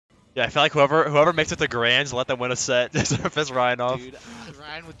Yeah, I feel like whoever makes it to grands, let them win a set. Just to piss Ryan off. Dude,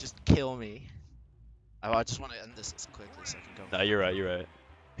 Ryan would just kill me. Oh, I just want to end this quickly so I can go No, home. you're right. You're right.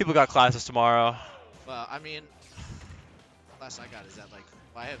 People got classes tomorrow. Well, I mean, class I got is at like,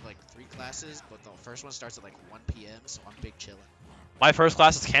 well, I have like 3 classes, but the first one starts at like 1 p.m., so I'm big chilling. My first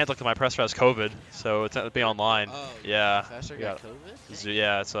class is canceled because my professor has COVID, so it's gonna be online. Oh, your Yeah. professor Yeah. got COVID? Dang.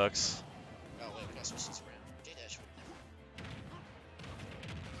 Yeah, it sucks. Oh, wait, we gotta switch this around. JdAsH would never.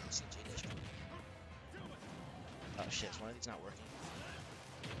 I've seen JdAsH. Oh shit, is one of these not working?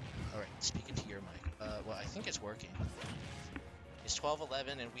 Alright, speaking to your mic. Well, I think it's working. It's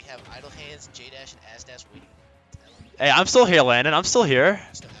 12:11, and we have idlehands, JdAsH, and AsDash waiting. Hey, I'm still here, Landon. I'm still here.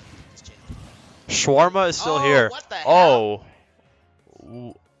 Still have it's changed. Shawarma is still Oh, here. what the hell? Oh.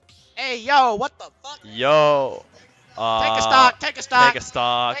 Ooh. Hey, yo, what the fuck? Yo. Take a stock, take a stock. Take a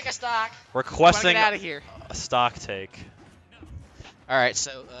stock. Take a stock. Requesting Get out of here. a stock take. Alright,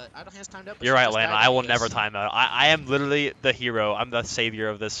 so, idlehands timed up. But You're she right, just Landon. died I will anyways. never time out. I am literally the hero. I'm the savior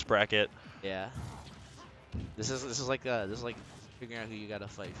of this bracket. Yeah. This is like figuring out who you gotta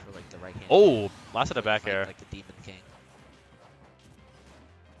fight for like the right hand. Oh, last of the back Fight, air. like the Demon King.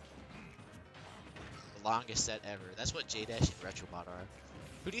 The longest set ever. That's what JdAsH and Retrobot are.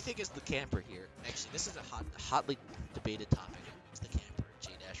 Who do you think is the camper here? Actually, this is a hotly debated topic. Who's the camper?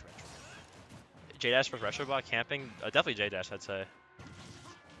 JdAsH, Retrobot. JdAsH versus Retrobot camping? Definitely JdAsH, I'd say.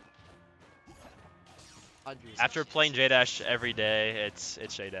 After playing JdAsH every day, it's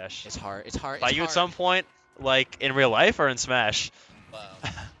JdAsH. It's hard. It's hard. By It's you hard. at some point, like in real life or in Smash? Well,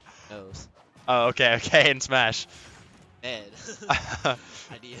 knows. Oh, okay, in Smash. Man, I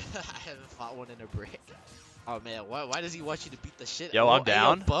haven't fought one in a break. Oh man, why does he want you to beat the shit? Yo, I'm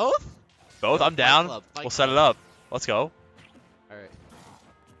down. Yo, both? Both, Yo, I'm down. Fight We'll set it up. Let's go. Alright.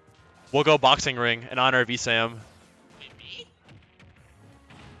 We'll go boxing ring in honor of Esam. Wait, me?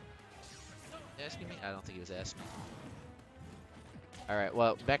 Asking me? I don't think he was asking me. Alright,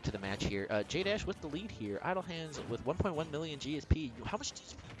 well, back to the match here. JdAsH with the lead here. idlehands with 1.1 million GSP. How much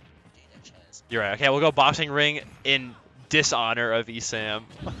GSP JdAsH has? You're right. Okay, we'll go boxing ring in dishonor of Esam.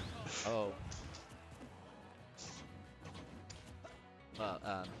 Oh.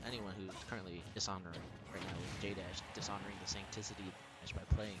 Well, anyone who's currently dishonoring right now with JdAsH, dishonoring the sanctity of the match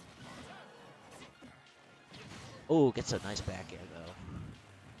by playing. Oh, gets a nice back air though.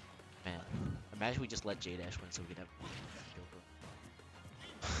 Man, imagine we just let JdAsH win so we could have Joker.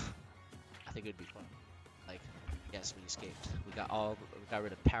 I think it'd be fun. Like, yes, we escaped. We got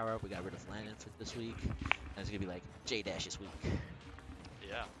rid of Power Up, we got rid of Landon for this week, and it's gonna be like JdAsH is weak.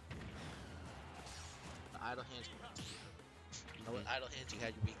 Yeah. The idlehands. You know what, idlehands, you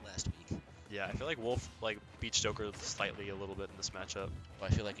had your week last week. Yeah, I feel like Wolf beats Joker slightly a little bit in this matchup. Well, I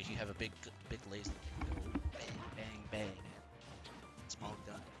feel like if you have a big laser, you can go bang, bang, bang. Small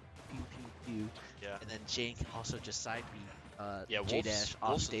gun. Pew, pew, pew. Yeah. And then Jane can also just side beat Yeah, JdAsH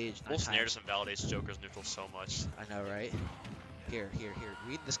off stage. Wolf snares and validates Joker's neutral so much. I know, right? Here.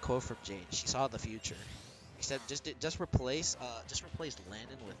 Read this quote from Jane. She saw the future. He said, just replace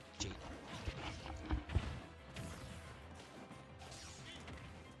Landon with Jane.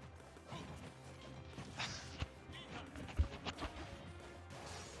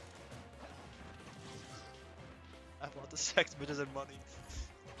 I want the sex bitches and money.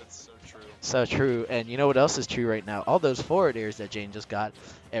 That's so true. So true. And you know what else is true right now? All those forward airs that Jane just got.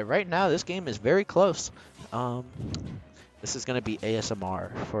 And right now, this game is very close. This is gonna be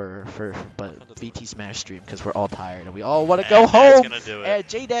ASMR for VT Smash stream because we're all tired and we all want to go home. Gonna do it. And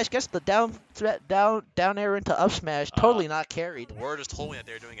JdAsH gets the down air into up smash, totally not carried. Word just told me that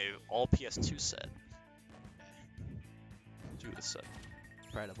they're doing a all PS2 set. Do this set.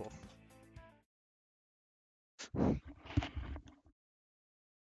 Incredible.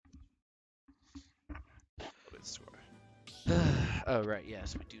 Oh right,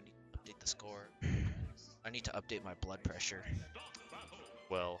 yes, we do need to update the score. I need to update my blood pressure.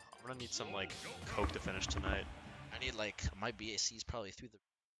 Well, I'm gonna need some coke to finish tonight. I need my BAC is probably through the.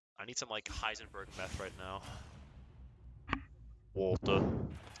 I need some Heisenberg meth right now. Walter.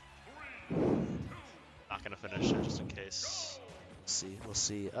 Not gonna finish it just in case. We'll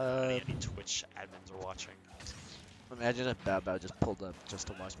see. Any Twitch admins are watching. Imagine if Bao just pulled up just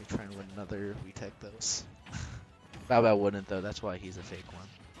to watch me try and win another retake those. Bao wouldn't though, that's why he's a fake one.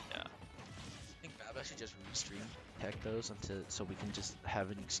 Yeah. I think Bao should just restream tech those so we can just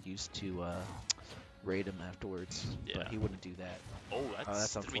have an excuse to raid him afterwards. Yeah. But he wouldn't do that. Oh,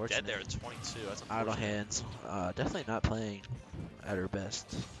 that's unfortunate. We dead there at 22. That's idlehands, definitely not playing at her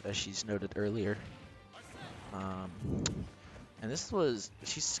best, as she's noted earlier. And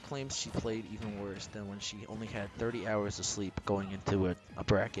she claims she played even worse than when she only had 30 hours of sleep going into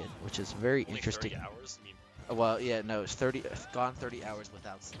bracket, which is very Only interesting. 30 hours? You mean? Well, yeah, no, it's gone 30 hours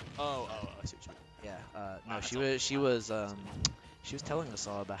without sleep. Oh, I see what you mean. Yeah, no, Wow, she was telling us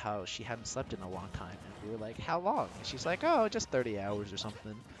all about how she hadn't slept in a long time, and we were like, how long? And she's like, oh, just 30 hours or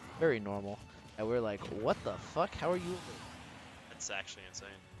something, very normal. And we're like, what the fuck? How are you? That's actually insane.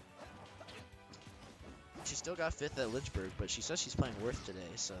 She still got 5th at Lynchburg, but she says she's playing Worth today,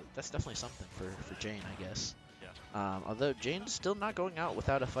 so that's definitely something for Jane, I guess. Yeah. Although Jane's still not going out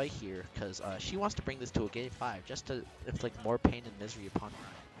without a fight here, because she wants to bring this to a game 5, just to inflict more pain and misery upon Ryan.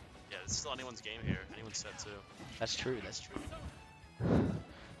 Yeah, this is still anyone's game here. Anyone's set too. That's true, that's true.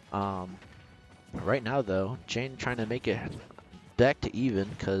 Right now, though, Jane trying to make it back to even,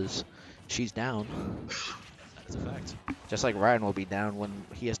 because she's down. That is a fact. Just like Ryan will be down when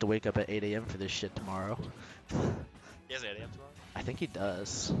he has to wake up at 8 a.m. for this shit tomorrow. He has 8 a.m. tomorrow? I think he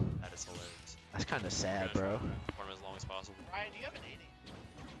does. That is hilarious. That's kind of sad, bro. Perform as long as possible. Ryan, do you have an 8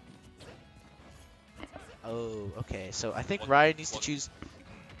 a.m.? Oh, okay. So I think Ryan needs to choose.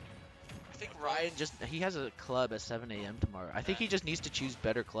 I think Ryan he has a club at 7 a.m. tomorrow. I think he just needs to choose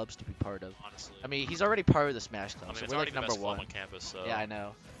better clubs to be part of. Honestly. I mean, he's already part of the Smash Club, I mean, so it's we're like already the number best club 1 on campus, so. Yeah, I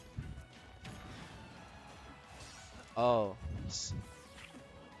know. Oh.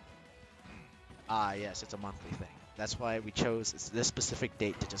 Ah, yes, it's a monthly thing. That's why we chose this specific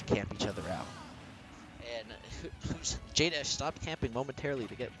date to just camp each other out. And JdAsH stopped camping momentarily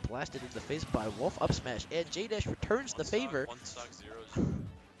to get blasted in the face by Wolf up smash, and JdAsH returns the favor. One stock zeros. I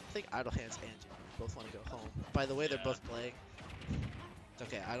think idlehands and JdAsH both want to go home. By the way, they're both playing. It's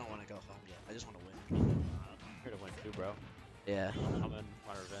okay, I don't want to go home yet. I just want to win. I'm here to win too, bro. Yeah. I'm in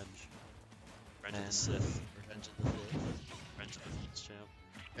my revenge. Revenge of the Sith. Revenge of the Sith. Revenge of the People's Champ.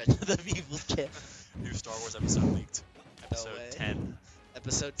 Revenge of the People's Champ. New Star Wars episode leaked. Episode way. 10.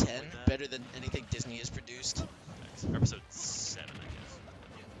 Episode 10, better than anything Disney has produced. Or episode 7, I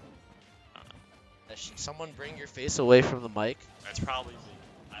guess. Someone bring your face away from the mic. That's probably me.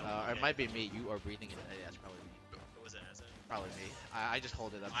 It might be me. You are breathing it. Yeah, it's probably me. Was it? Probably me. I just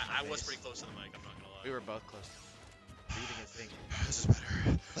hold it up. I was pretty close to the mic, I'm not gonna lie. We were both close. Breathing his finger. This is better.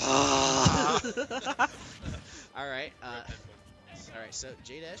 Alright, alright, so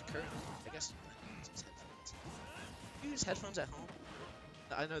JdAsH currently, I guess, uses headphones. Do you use headphones at home?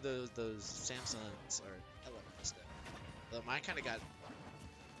 I know those Samsungs are hella messed up. Though mine kind of got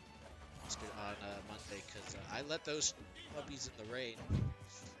on Monday because I let those puppies in the rain.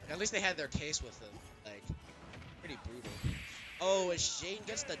 At least they had their case with them. Like, pretty brutal. Oh, and Shane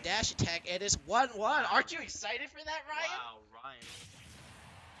gets the dash attack, and it's 1-1. Aren't you excited for that, Ryan? Wow, Ryan.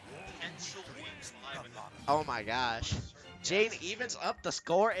 Potential wins live in Oh my gosh. Jane evens up the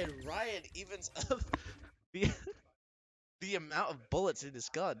score, and Ryan evens up the amount of bullets in his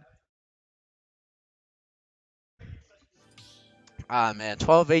gun. Ah man,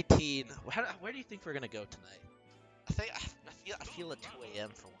 12-18. Where do you think we're gonna go tonight? I feel at 2 a.m.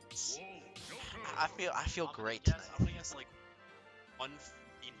 for once. I feel great tonight. I'm gonna guess like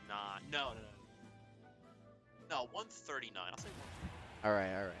 159. No. No, 139. I'll say 139. All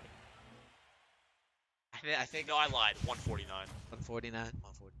right. I think. No, I lied. 149. 149.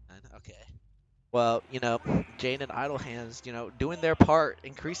 149. Okay. Well, Jane and idlehands, doing their part,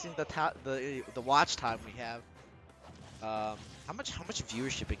 increasing the watch time we have. How much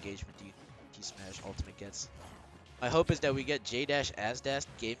viewership engagement do you think T-Smash Ultimate gets? My hope is that we get JdAsH AsDash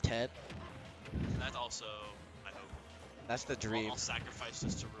Game 10. That's also my hope. That's the dream. I'll sacrifice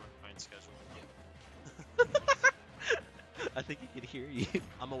this to ruin Ryan's schedule. I think he can hear you.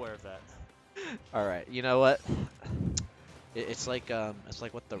 I'm aware of that. All right, you know what? It's like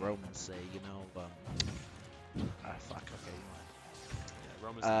what the Romans say, fuck. Okay, Yeah,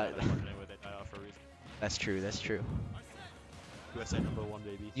 Romans anyway, they die off for a reason. That's true. USA #1,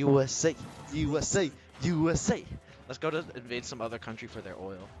 baby. USA. Let's go to invade some other country for their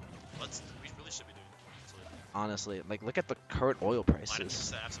oil. We really should be doing that. Honestly, like look at the current oil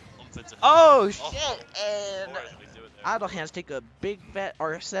prices. Oh shit! And idlehands take a big fat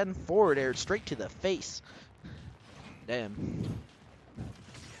Arsene forward air straight to the face. Damn.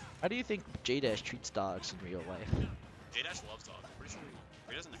 How do you think JdAsH treats dogs in real life? JdAsH loves dogs. I'm pretty sure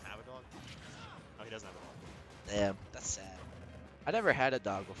he doesn't have a dog. No, he doesn't have a dog. Damn, that's sad. I never had a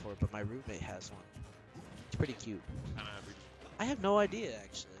dog before, but my roommate has one. It's pretty cute. I have no idea,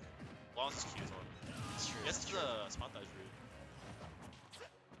 actually. As long as it's cute, it's true. Yes, it's the spot that is rude.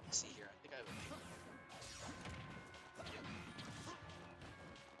 Let's see here. I think I have a...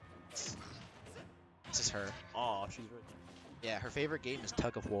 This is her. Aw, she's right. Yeah, her favorite game is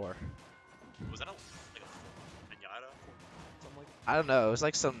Tug of War. Was that like a pinata? Something like that? I don't know. It was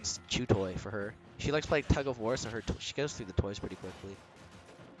like some chew toy for her. She likes playing Tug of War, so she goes through the toys pretty quickly.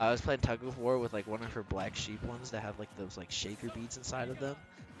 I was playing tug of war with like one of her black sheep ones that have like those like shaker beads inside of them,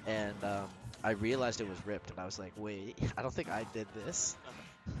 and I realized it was ripped, and I was like, wait, I don't think I did this.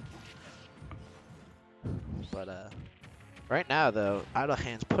 But right now though,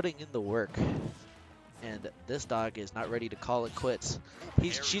 idlehands putting in the work, and this dog is not ready to call it quits.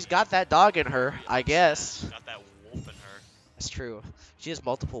 She's got that dog in her, I guess. She's got that wolf in her. That's true. She has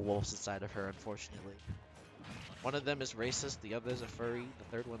multiple wolves inside of her, unfortunately. One of them is racist, the other is a furry, the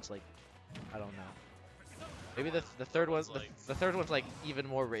third one's like, I don't know. Maybe the third one's like, the third one's like even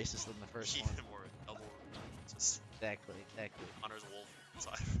more racist than the first one. Even more double. Just Exactly. Hunter's wolf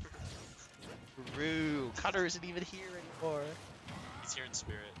inside. True. Connor isn't even here anymore. He's here in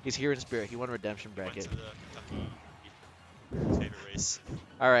spirit. He's here in spirit. He won redemption Went bracket. to the Kentucky favorite race.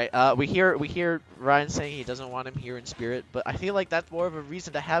 All right. We hear Ryan saying he doesn't want him here in spirit, but I feel like that's more of a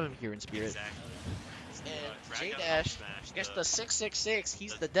reason to have him here in spirit. Exactly. And JdAsH gets the 666.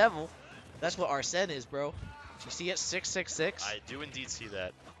 He's the devil. That's what Arsene is, bro. You see it, 666. I do indeed see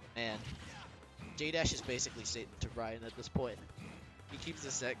that. And JdAsH is basically Satan to Ryan at this point. He keeps the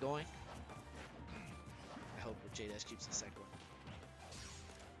set going. I hope that JdAsH keeps the set going.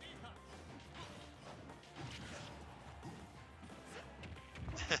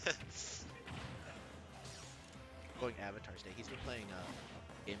 Going Avatar's Day. He's been playing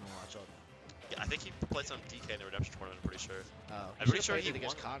Game & Watch all day. Yeah, I think he played some DK in the redemption tournament. I'm pretty sure. Oh, I'm pretty sure he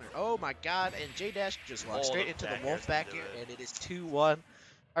against won. Connor. Oh my God! And JdAsH just walked straight into the wolf back back air here, into it. and it is 2-1.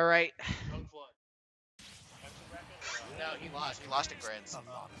 All right. No, he lost. He lost to Grants. Who?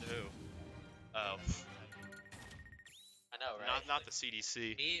 Oh. I know, right? Not the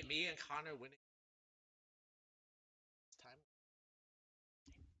CDC. Me and Connor winning. Time.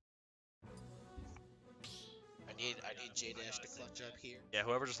 I need JdAsH to clutch up here. Yeah,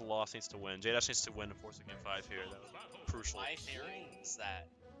 whoever just lost needs to win. JdAsH needs to win and force a game 5 here. That was crucial. My theory is that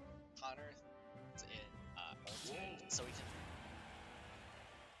Connor is in ultimate, so he can.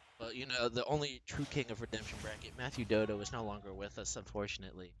 But you know, the only true king of redemption bracket, Matthew Dodo, is no longer with us,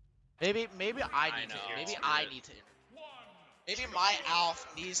 unfortunately. Maybe I need to. Maybe I need to. Maybe my Alf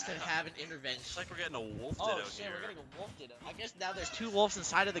needs to have an intervention. It's like we're getting a wolf Oh ditto shit, here. we're getting a wolf ditto. I guess now there's 2 wolves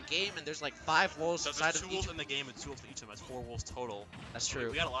inside of the game, and there's like 5 wolves So inside there's of 2 each. wolves in the game and 2 wolves in each of them. That's 4 wolves total. That's So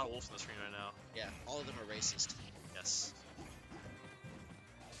true. We got a lot of wolves on the screen right now. Yeah, all of them are racist. Yes.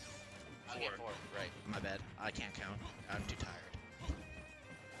 Okay, 4. Right. My bad. I can't count. I'm too tired.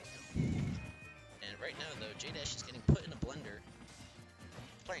 And right now, though, JdAsH is getting put in a blender.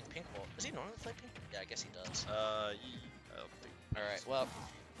 He's playing pink ball. Does he normally play pink? Yeah, I guess he does. I don't think. All right. Well,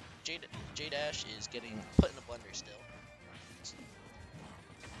 JdAsH is getting put in a blender still.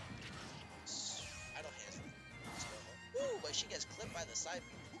 Idlehands. Ooh, but she gets clipped by the side.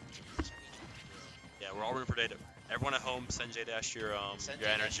 Yeah, we're all rooting for data. Everyone at home, send JdAsH your Send your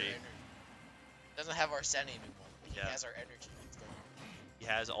JdAsH energy. Doesn't have our Sen anymore. But he Yeah. has our energy. Instead. He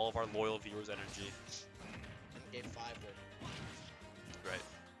has all of our loyal viewers' energy. Game 5 win. Right.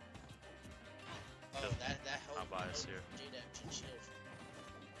 Oh, that helped. I'm biased here. JdAsH and Shiv.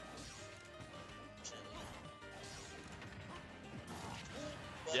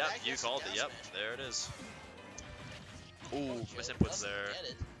 Well, Yep, that you gets called down it. Yep, smash. there it is. Oh, Ooh, Joe misinputs doesn't there.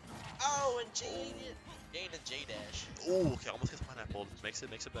 get it. Oh, and Jade and JdAsH. Ooh, okay, almost gets pineapple. Makes it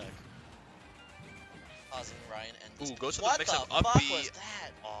back. Causing Ryan and Ooh, goes for what the mix-up fuck up B. was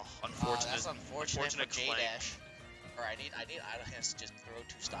that? Oh, Oh, unfortunate. that's unfortunate for clank. JdAsH. Alright, I need Idlehands to just throw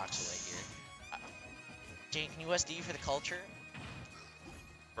 2 stocks away here. Jane, can you SD for the culture?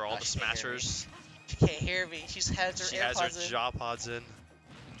 For all Oh, the she can't hear me. smashers, She can't hear me. She has her she has her AirPods in. jaw pods in.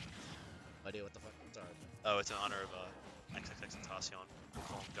 No idea what the fuck. Sorry. Oh, it's in honor of XXX and Tacion. We'll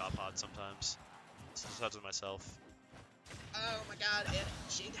call him jaw pods sometimes. Sometimes with myself. Oh my god, and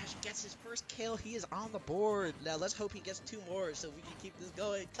JdAsH gets his first kill. He is on the board. Now let's hope he gets 2 more so we can keep this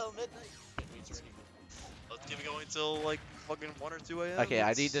going till midnight. Let's keep it going till like fucking 1 or 2 a.m. Okay,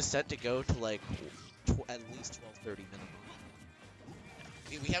 I need this set to go to like at least 12:30 minimum.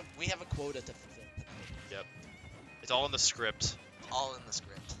 We have a quota to fulfill. Yep. It's all in the script. All in the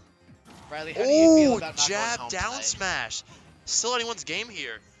script. Riley, how do you feel Ooh, about not jab going home down tonight? smash. Still anyone's game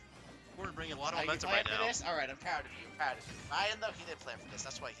here. We're bringing a lot of Are you momentum playing right for now. this? All right, I'm proud of you. I'm proud of you. Ryan, though, he didn't plan for this.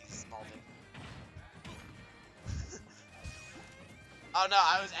 That's why he's small thing. Oh no,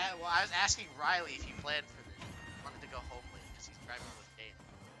 I was asking Riley if he planned for this. He wanted to go home late because he's driving with Dane.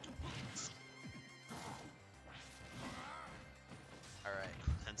 All right.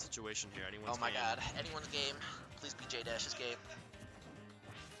 Tense situation here. Anyone's Oh my game. God, anyone's game. Please be JdAsH's game.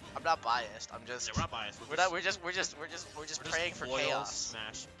 I'm not biased. I'm just. Yeah, we're not biased. We're just praying for loyal chaos.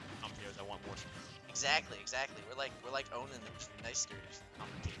 Smash computers. I want more Exactly. We're like owning the Neisters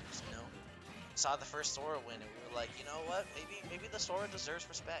commentators, you know. Saw the first Sora win, and we were like, you know what? Maybe the Sora deserves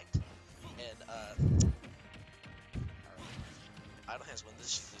respect. And alright. Idlehands win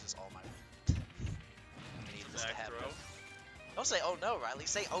this. This is all my. I need this to Back happen. throw. Don't say oh no, Riley.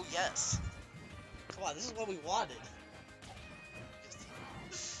 Say oh yes. Come on, this is what we wanted.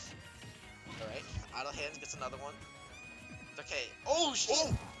 Alright, Idlehands gets another one. Okay. Oh shit!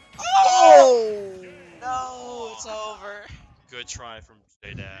 Oh! No, it's over. Good try from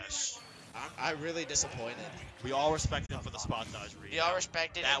JdAsH. I'm really disappointed. We all respect him for the spot dodge read. We all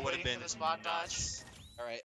respected That him would have waiting been for the spot dodge. nuts.